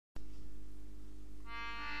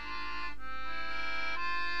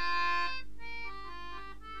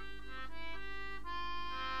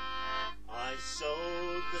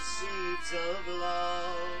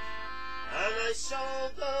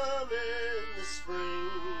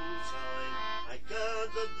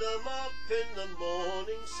gathered them up in the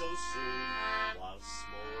morning so soon, while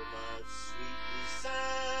small birds sweetly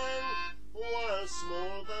sang, while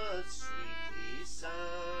small birds sweetly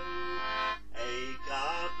sang. A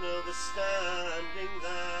gardener was standing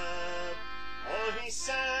there, for he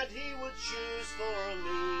said he would choose for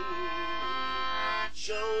me. He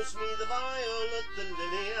chose me the violet, the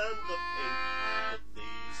lily and the pink, but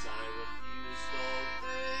these I refused all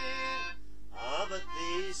three. Ah, but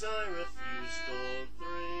these I refused all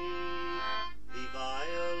three. The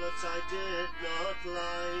violet I did not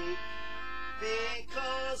like,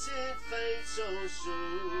 because it fades so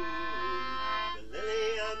soon. The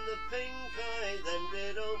lily and the pink I then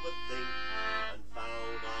did overthink, and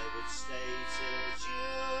vowed I would stay till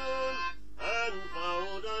June, and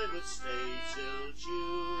vowed I would stay till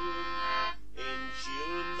June. In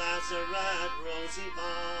June there's a red rosy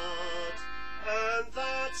bud, and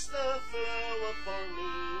that's the flower for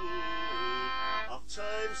me. Oft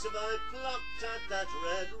times have I plucked at that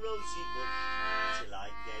red rosy bush, till I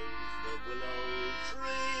gained the willow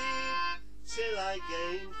tree, till I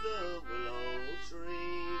gained the willow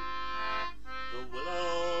tree. The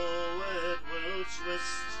willow it will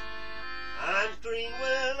twist, and green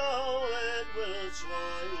willow it will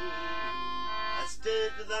twine, as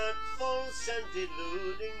did that false-scented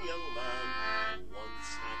deluding young man, who once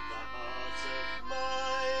had the heart of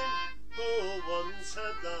mine, who once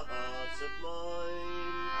had the heart of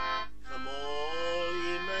mine. Come all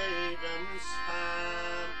ye maidens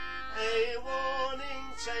fair, a warning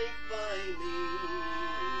take by me,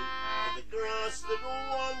 for the grass that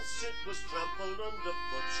once it was trampled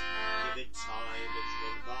underfoot, give it time it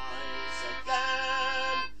will rise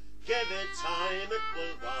again, give it time it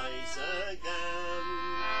will rise again.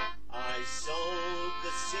 I sowed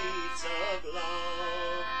the seeds of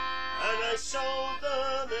love, and I sowed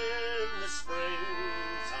them in the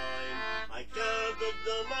springtime. I gathered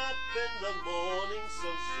them up in the morning so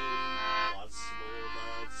soon, while small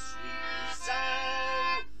birds sweetly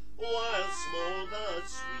sang, while small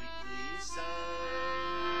birds sweetly sang.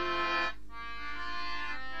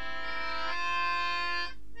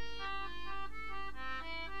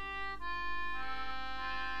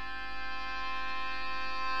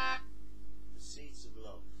 The Seeds of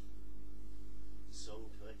Love, a song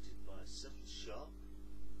collected by Settle Sharp,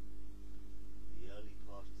 the early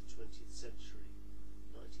part of the 20th century,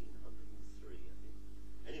 1903 I think.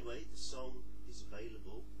 Anyway, the song is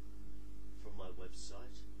available from my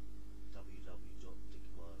website,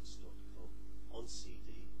 www.dickmiles.com, on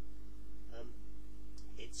CD.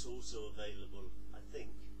 It's also available, I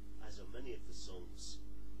think, as are many of the songs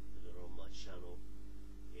that are on my channel,